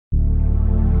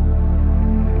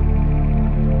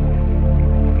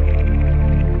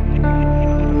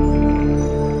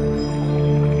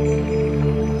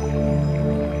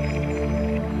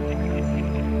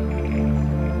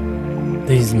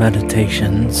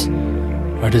meditations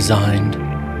are designed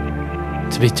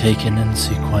to be taken in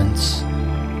sequence.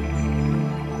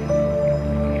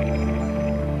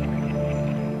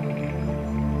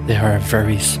 They are a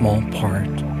very small part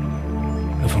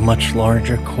of a much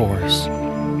larger course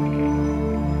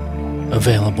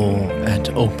available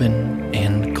at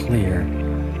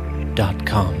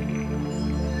openandclear.com.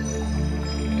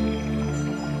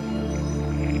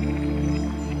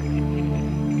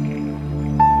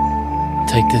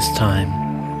 Take this time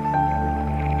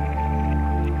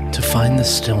to find the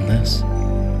stillness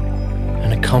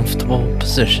in a comfortable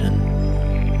position.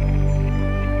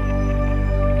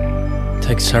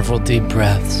 Take several deep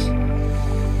breaths.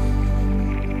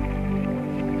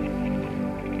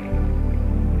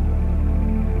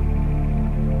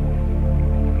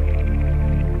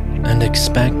 And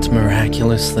expect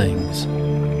miraculous things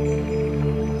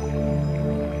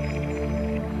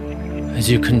as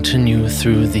you continue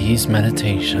through these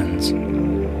meditations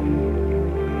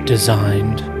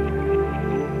designed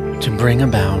to bring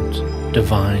about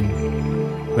divine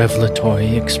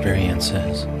revelatory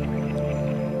experiences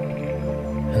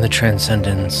and the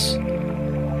transcendence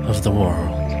of the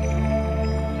world.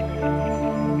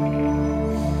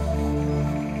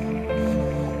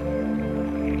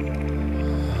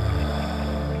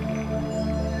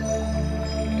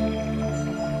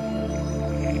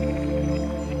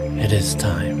 It is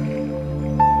time.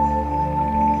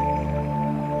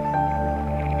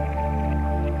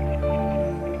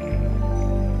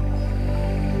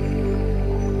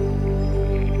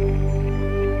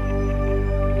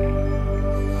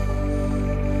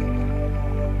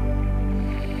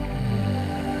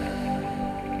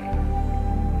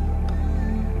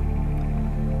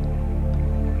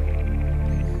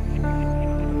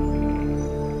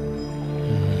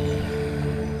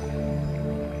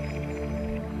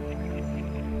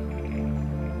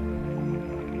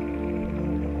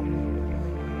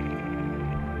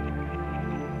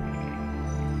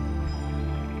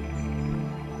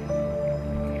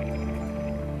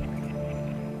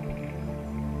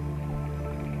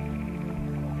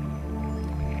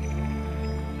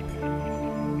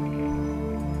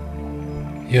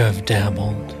 You have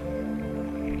dabbled,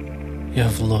 you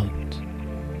have looked.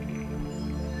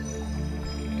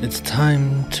 It's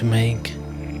time to make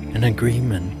an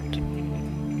agreement.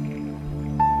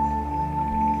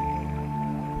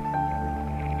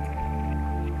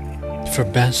 For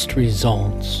best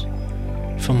results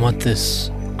from what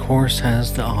this course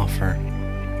has to offer.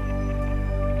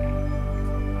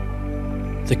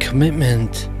 The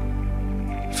commitment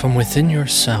from within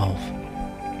yourself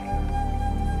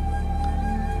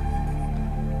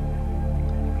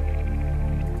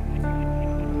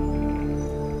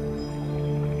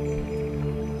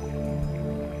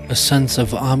a sense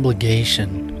of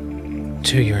obligation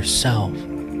to yourself.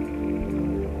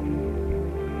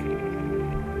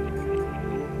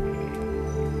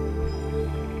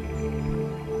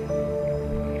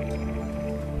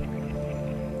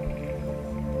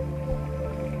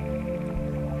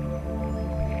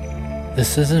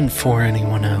 This isn't for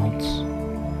anyone else.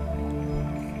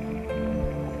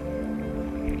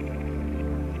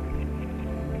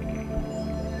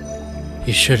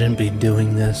 You shouldn't be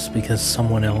doing this because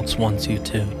someone else wants you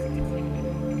to.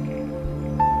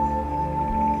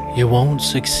 You won't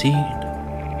succeed,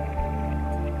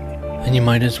 and you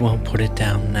might as well put it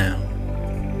down now.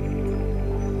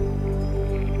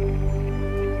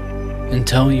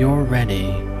 Until you're ready,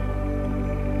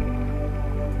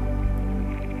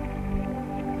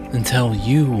 until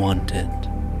you want it.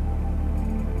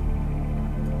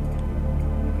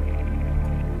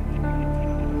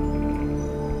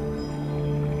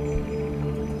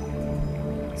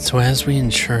 So as we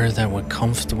ensure that we're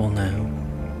comfortable now,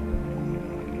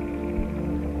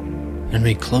 and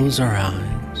we close our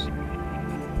eyes,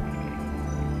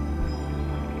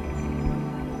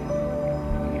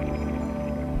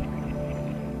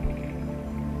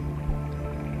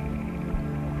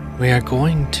 we are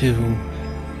going to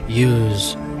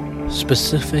use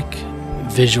specific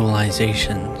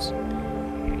visualizations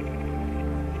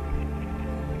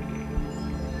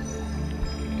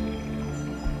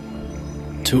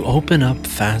to open up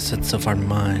facets of our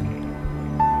mind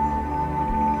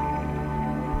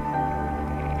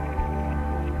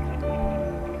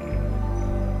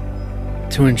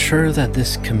to ensure that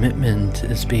this commitment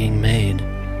is being made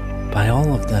by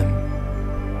all of them.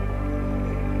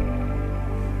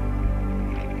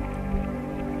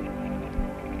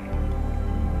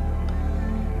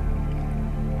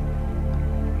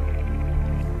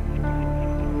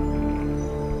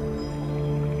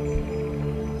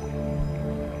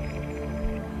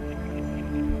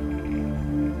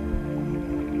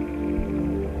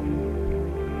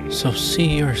 So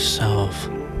see yourself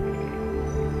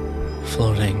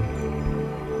floating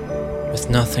with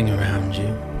nothing around you,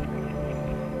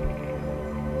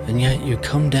 and yet you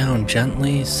come down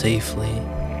gently, safely,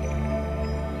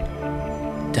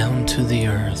 down to the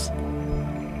earth,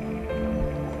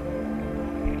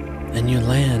 and you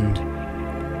land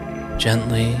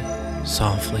gently,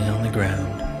 softly on the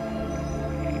ground,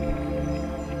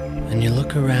 and you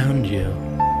look around you,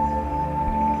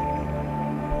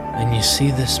 and you see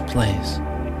this place.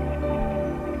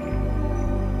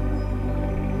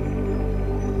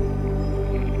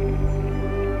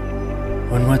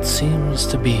 When what seems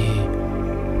to be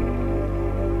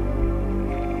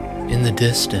in the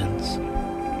distance,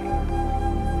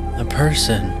 a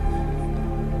person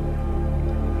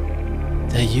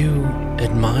that you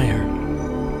admire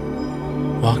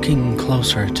walking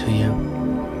closer to you,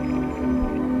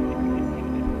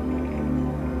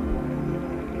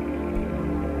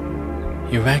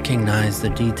 you recognize the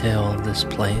detail of this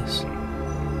place.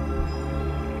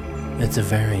 It's a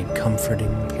very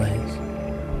comforting place.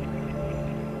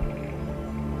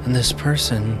 And this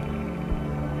person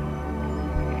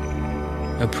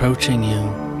approaching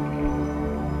you,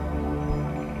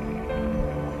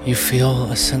 you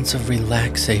feel a sense of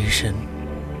relaxation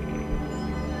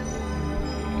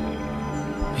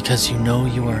because you know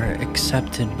you are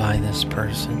accepted by this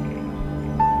person.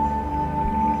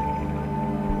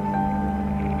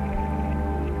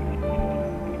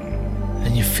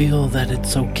 And you feel that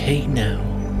it's okay now.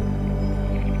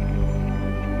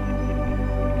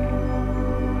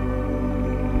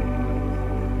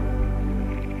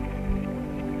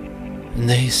 And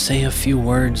they say a few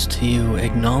words to you,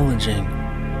 acknowledging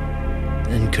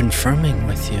and confirming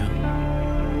with you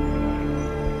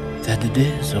that it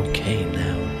is okay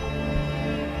now.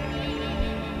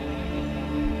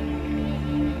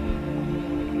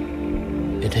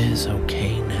 It is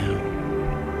okay now.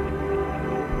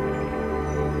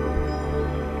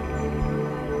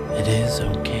 It is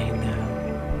okay now.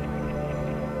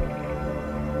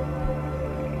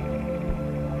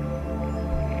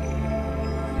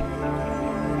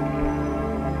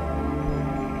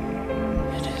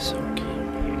 It is okay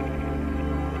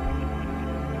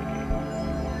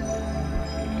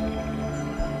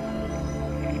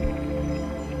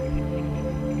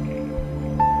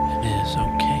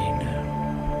now.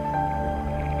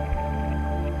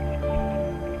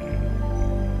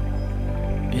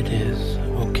 It is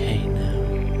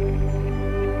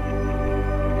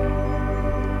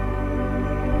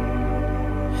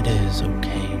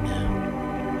okay now.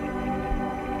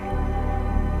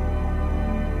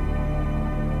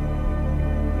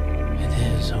 It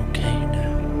is okay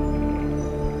now.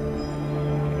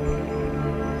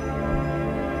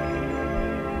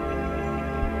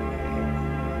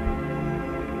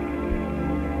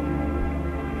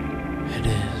 It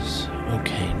is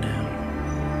okay now.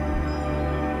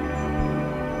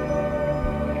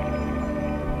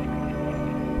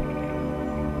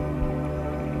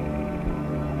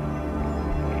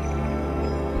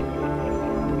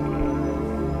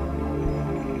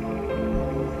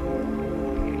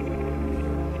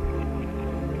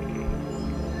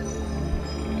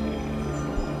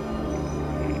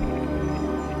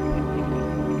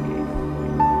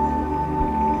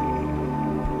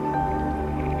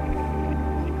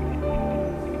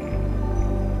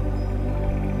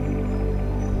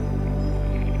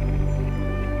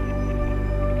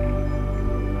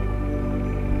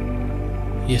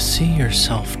 You see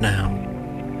yourself now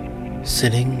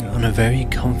sitting on a very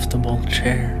comfortable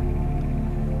chair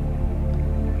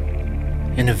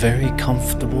in a very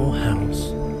comfortable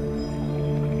house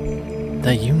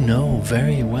that you know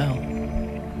very well.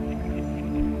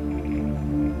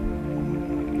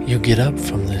 You get up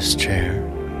from this chair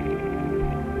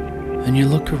and you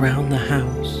look around the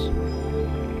house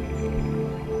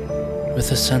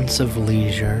with a sense of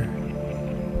leisure.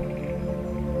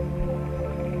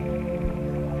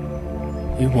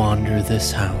 You wander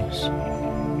this house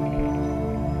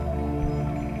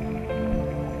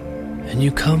and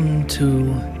you come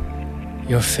to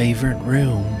your favorite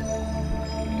room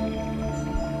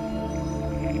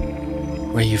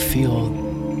where you feel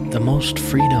the most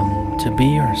freedom to be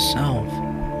yourself.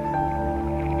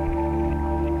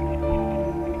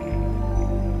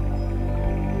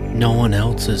 No one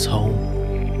else is home.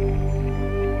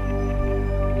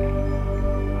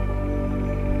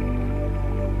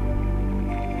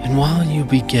 And while you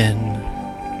begin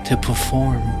to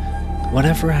perform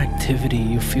whatever activity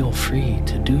you feel free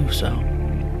to do so,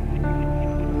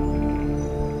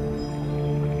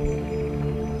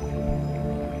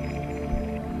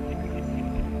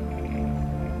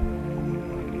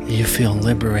 you feel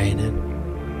liberated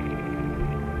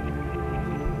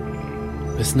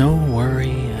with no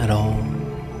worry at all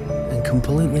and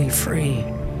completely free.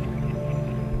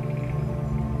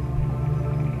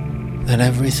 That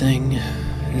everything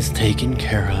is taken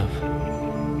care of.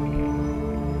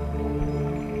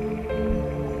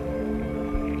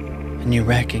 And you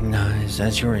recognize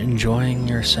as you're enjoying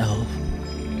yourself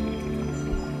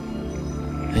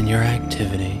and your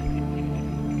activity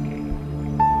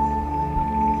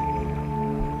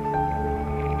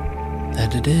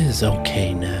that it is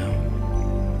okay now.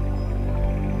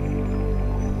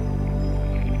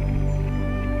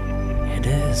 It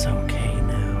is okay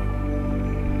now.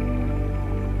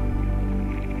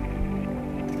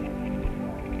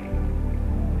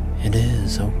 It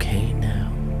is okay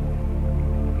now.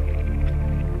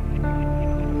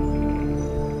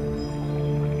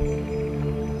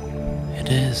 It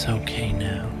is okay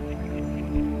now.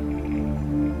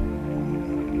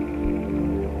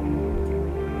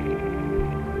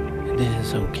 It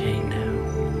is okay now.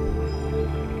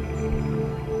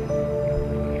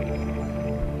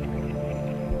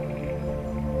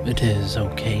 It is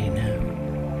okay now.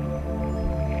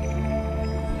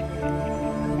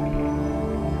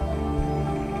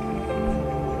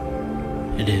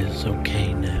 It is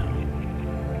okay now.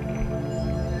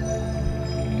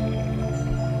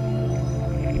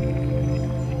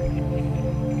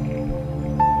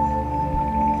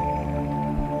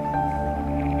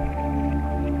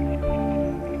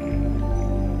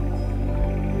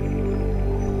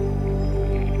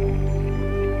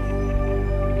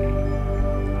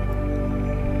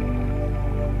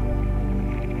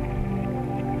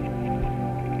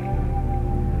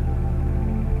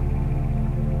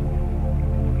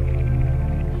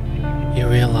 You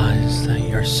realize that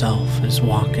yourself is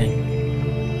walking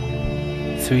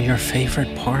through your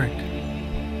favorite park.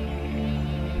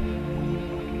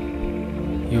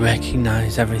 You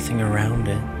recognize everything around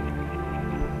it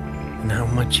and how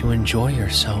much you enjoy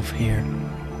yourself here.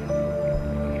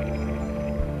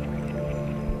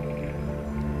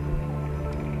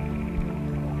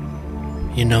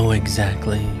 You know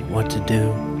exactly what to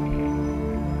do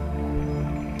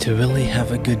to really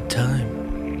have a good time.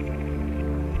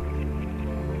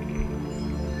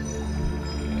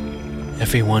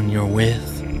 Everyone you're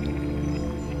with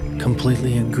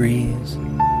completely agrees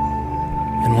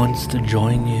and wants to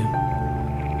join you.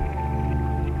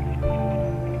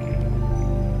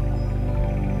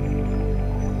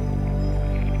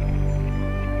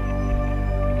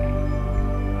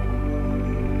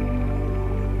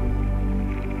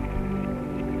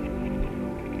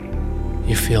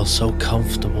 You feel so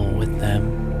comfortable with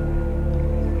them.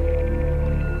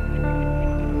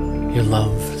 You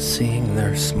love seeing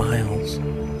their smiles,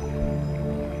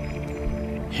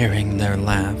 hearing their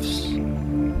laughs.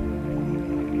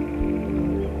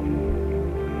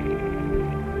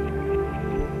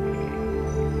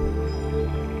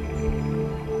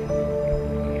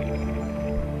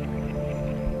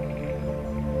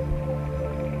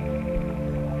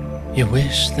 You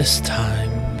wish this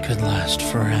time could last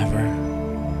forever.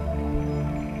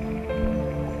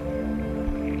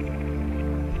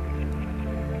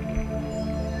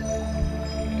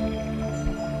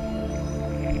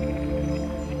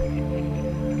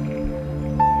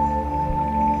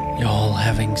 You're all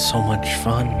having so much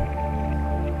fun,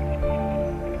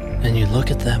 and you look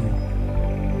at them,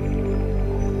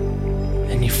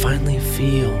 and you finally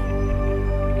feel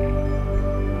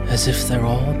as if they're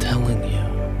all telling you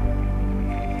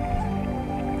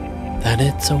that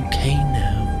it's okay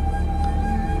now.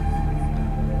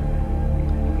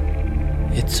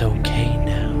 It's okay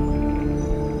now.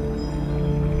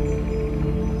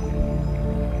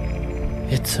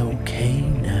 It's okay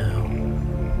now.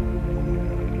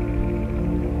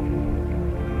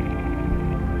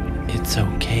 It's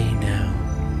okay now.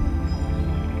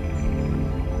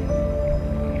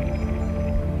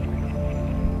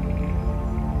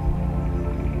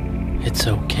 It's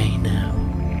okay now.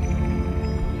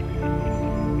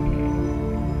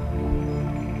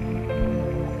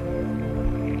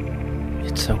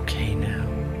 It's okay now.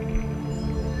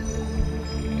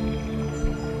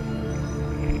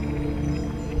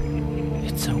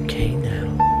 It's okay now.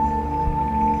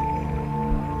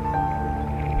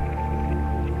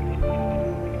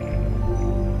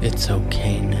 It's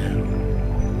okay now.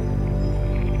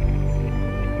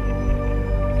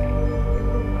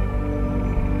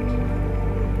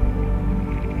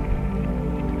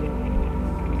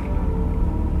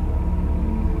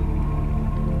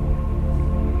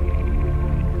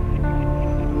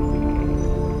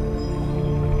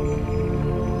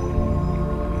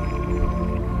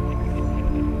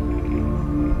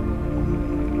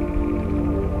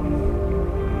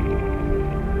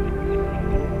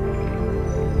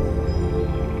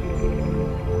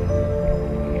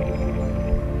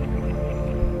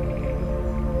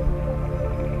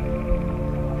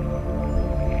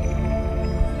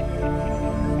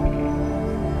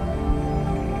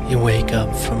 You wake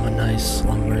up from a nice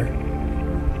slumber.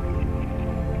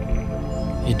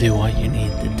 You do what you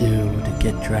need to do to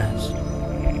get dressed,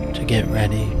 to get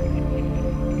ready.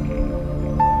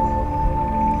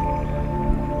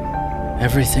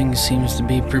 Everything seems to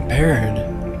be prepared.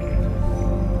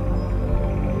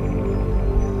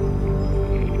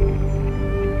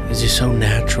 As you so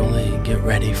naturally get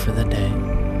ready for the day.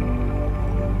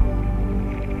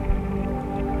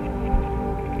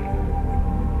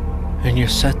 And you're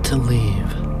set to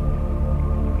leave.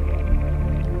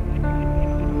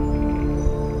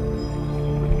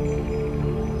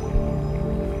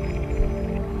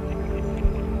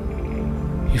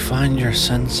 You find your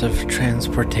sense of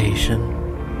transportation.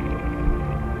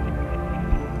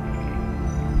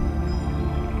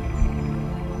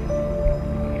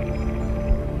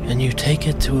 And you take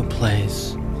it to a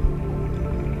place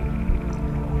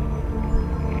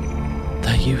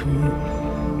that you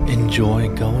enjoy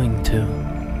going to.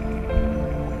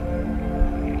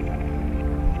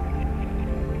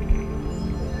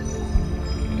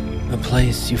 A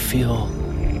place you feel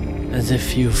as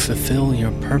if you fulfill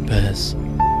your purpose.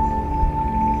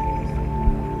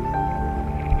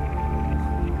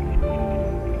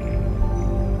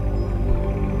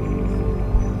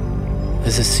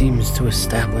 As it seems to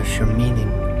establish your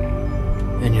meaning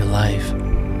in your life.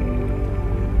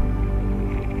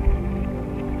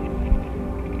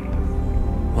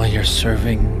 While you're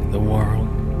serving the world,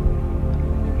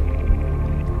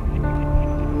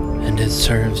 and it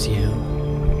serves you.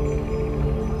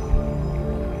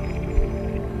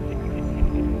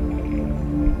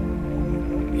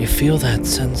 You feel that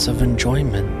sense of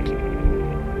enjoyment.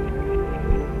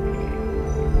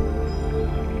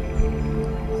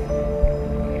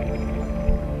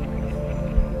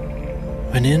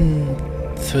 When in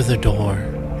through the door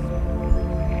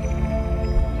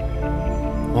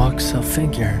walks a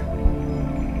figure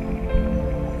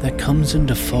that comes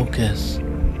into focus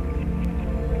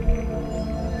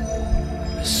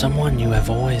as someone you have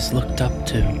always looked up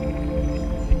to.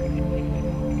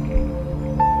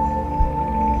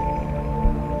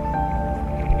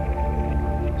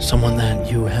 Someone that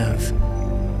you have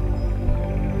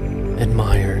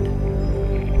admired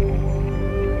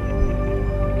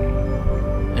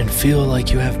and feel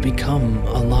like you have become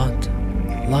a lot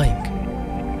like.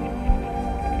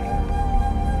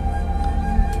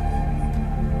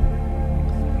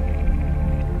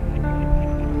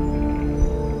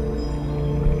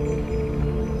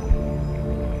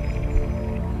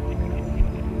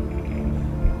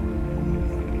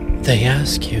 They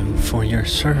ask you for your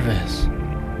service.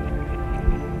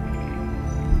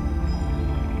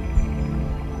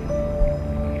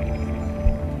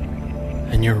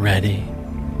 And you're ready,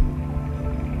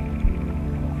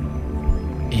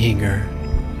 eager,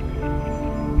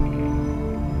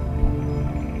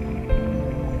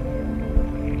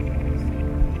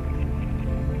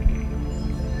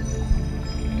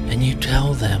 and you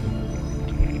tell them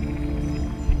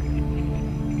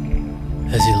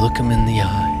as you look them in the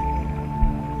eye,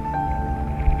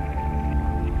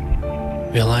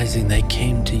 realizing they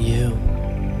came to you,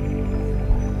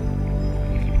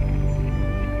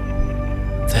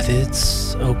 that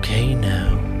it's okay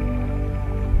now.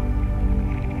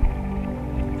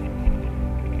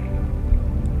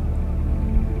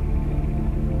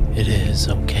 It is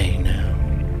okay now.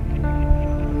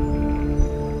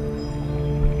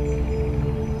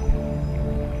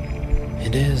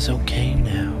 It is okay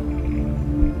now.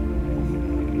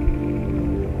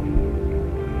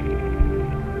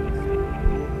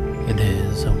 It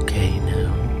is okay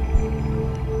now.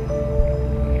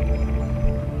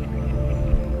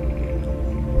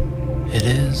 It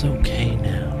is okay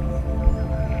now.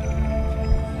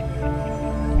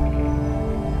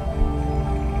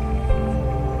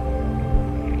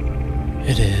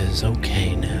 It is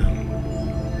okay now.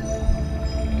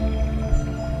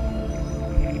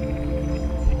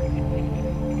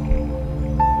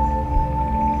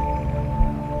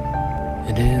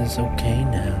 It is okay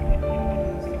now.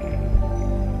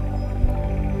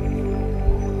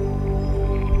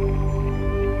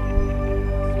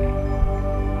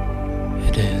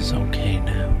 It is okay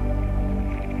now.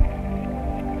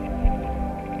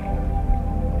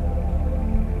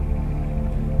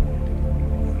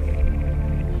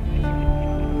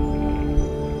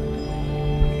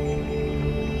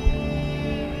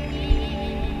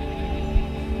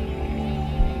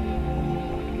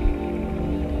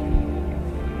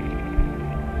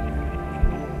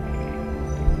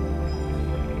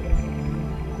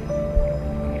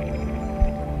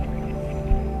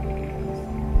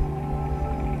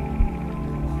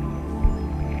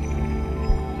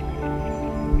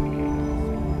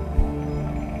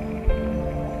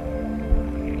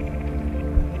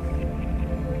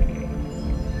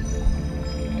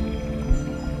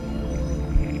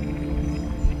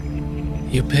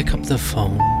 You pick up the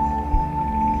phone,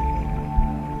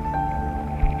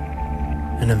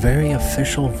 and a very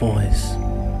official voice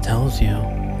tells you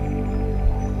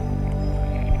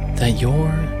that your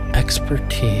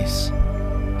expertise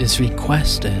is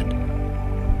requested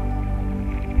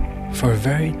for a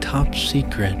very top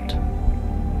secret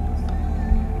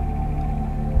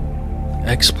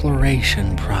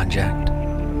exploration project.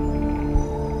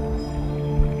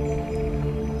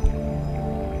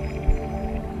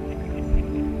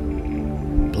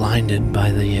 Blinded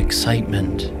by the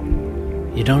excitement,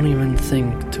 you don't even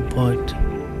think to put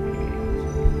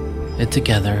it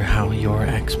together how your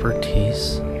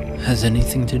expertise has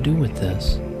anything to do with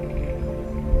this.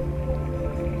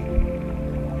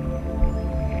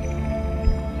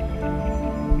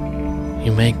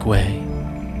 You make way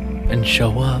and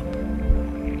show up,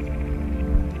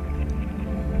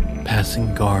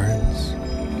 passing guards,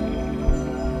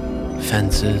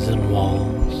 fences and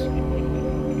walls,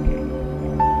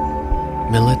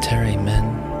 military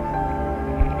men,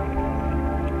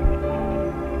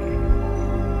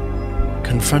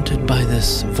 confronted by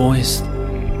this voice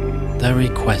that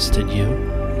requested you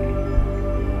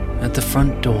at the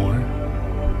front door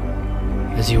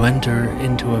as you enter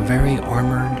into a very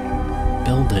armored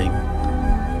building.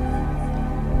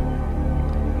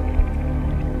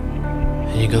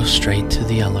 And you go straight to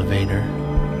the elevator.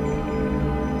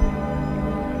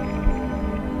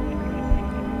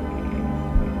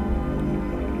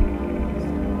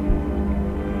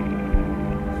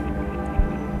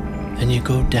 And you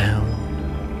go down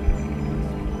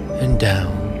and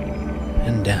down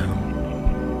and down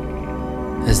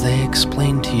as they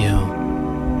explain to you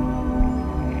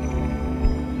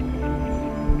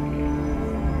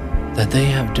that they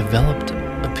have developed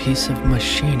a piece of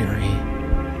machinery,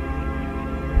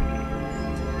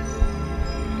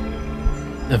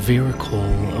 a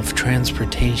vehicle of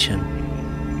transportation,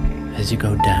 as you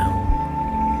go down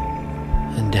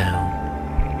and down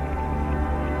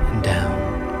and down.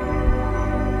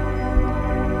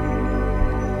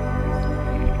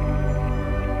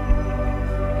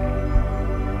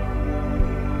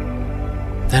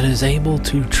 That is able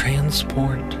to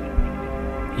transport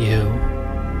you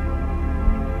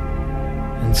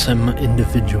and some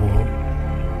individual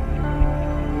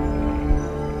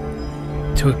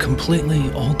to a completely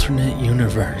alternate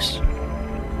universe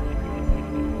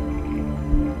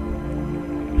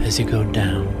as you go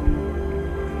down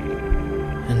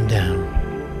and down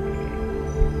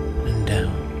and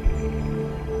down.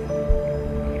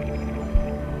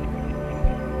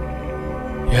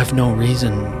 You have no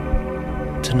reason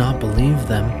to not believe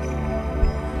them.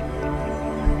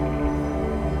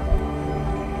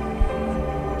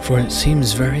 For it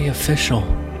seems very official.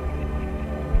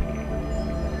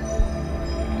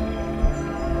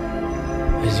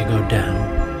 As you go down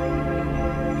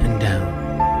and down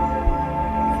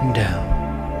and down.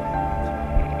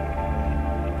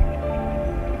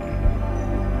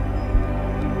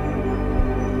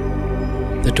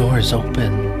 The doors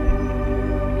open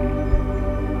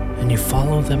and you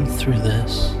follow them through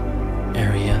this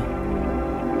area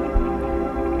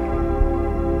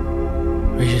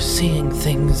where you're seeing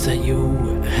things that you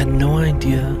had no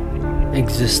idea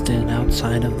existed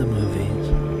outside of the movies.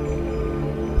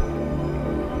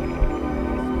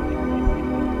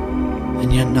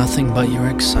 And yet nothing but your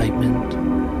excitement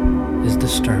is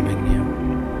disturbing you.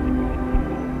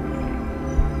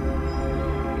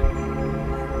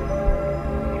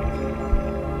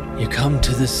 You come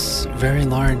to this very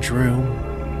large room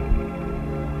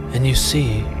and you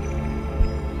see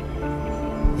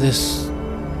this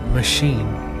machine,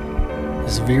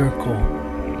 this vehicle,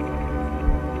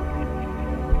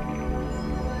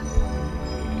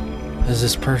 as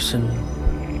this person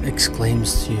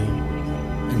exclaims to you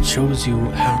and shows you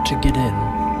how to get in.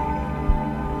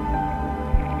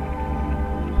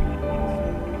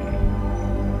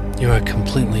 You are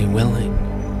completely willing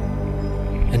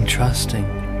and trusting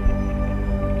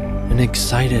and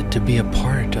excited to be a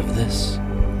part of this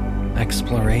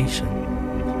exploration.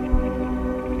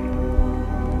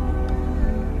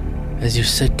 As you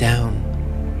sit down,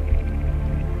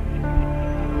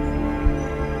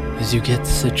 as you get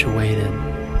situated,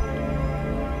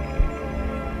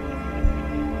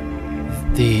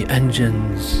 the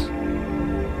engines,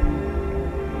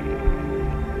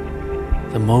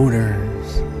 the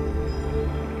motors,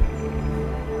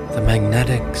 the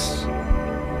magnetics,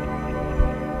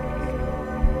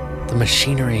 the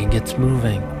machinery gets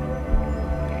moving,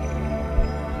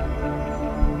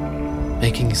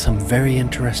 making some very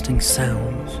interesting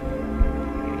sounds,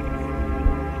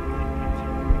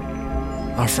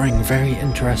 offering very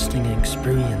interesting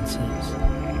experiences.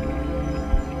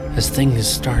 as things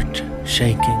start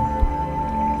shaking,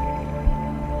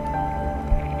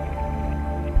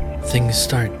 things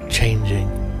start changing,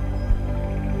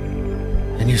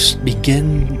 and you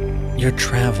begin your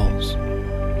travels.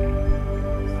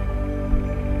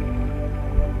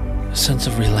 A sense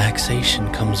of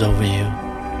relaxation comes over you,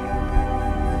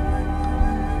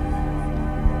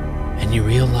 and you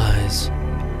realize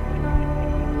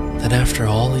that after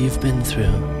all you've been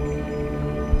through,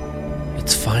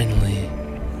 it's finally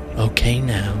okay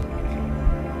now.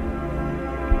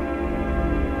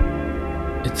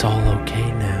 It's all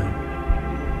okay now.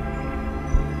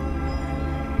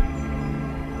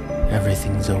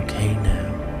 Everything's okay now.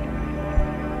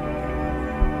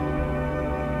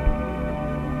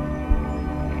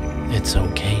 It's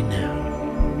okay now.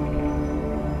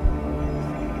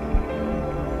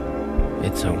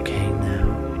 It's okay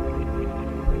now.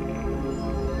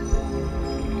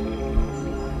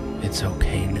 It's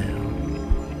okay now.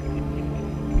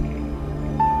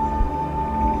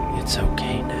 It's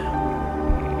okay now.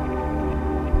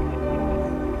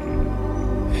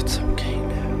 It's okay now.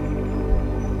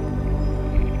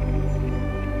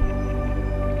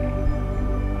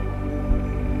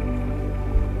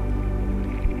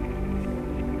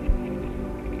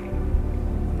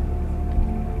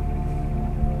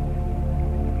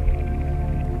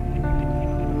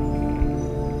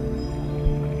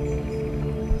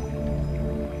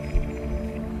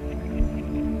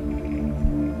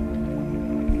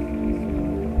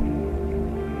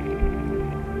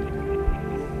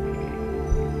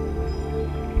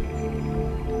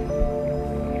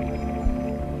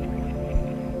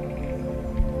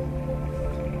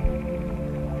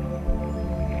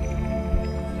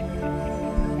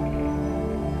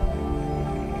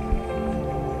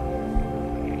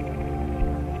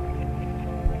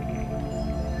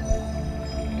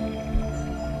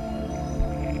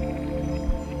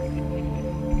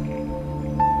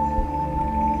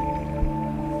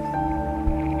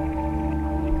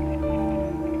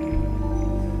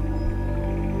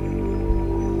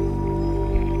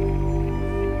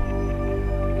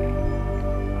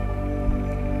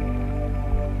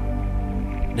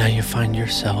 Now you find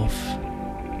yourself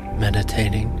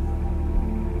meditating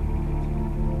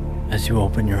as you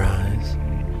open your eyes,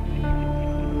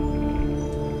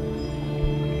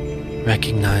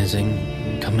 recognizing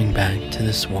and coming back to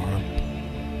this world.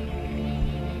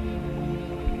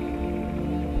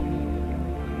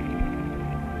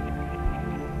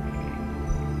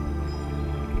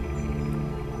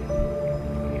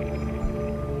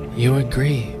 You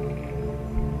agree,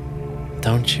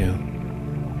 don't you,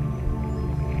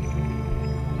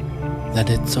 that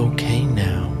it's okay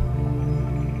now?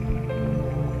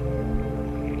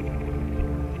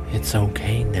 It's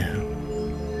okay now.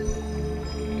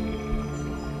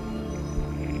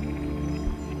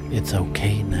 It's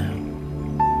okay now.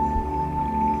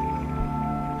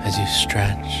 As you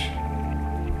stretch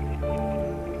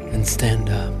and stand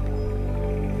up,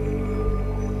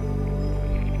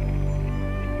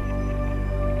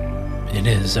 it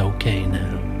is okay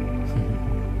now.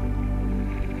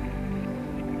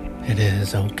 It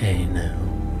is okay now.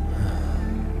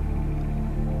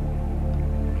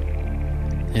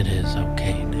 It is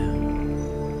okay now.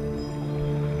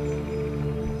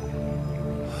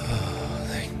 Oh,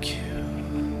 thank you.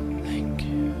 Thank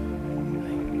you.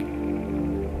 Thank you.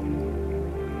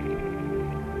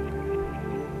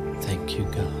 Thank you,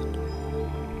 God.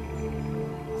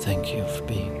 Thank you for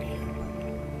being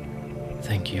here.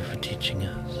 Thank you for teaching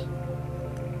us.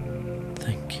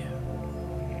 Thank you.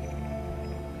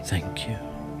 Thank you.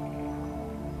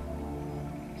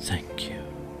 Thank you.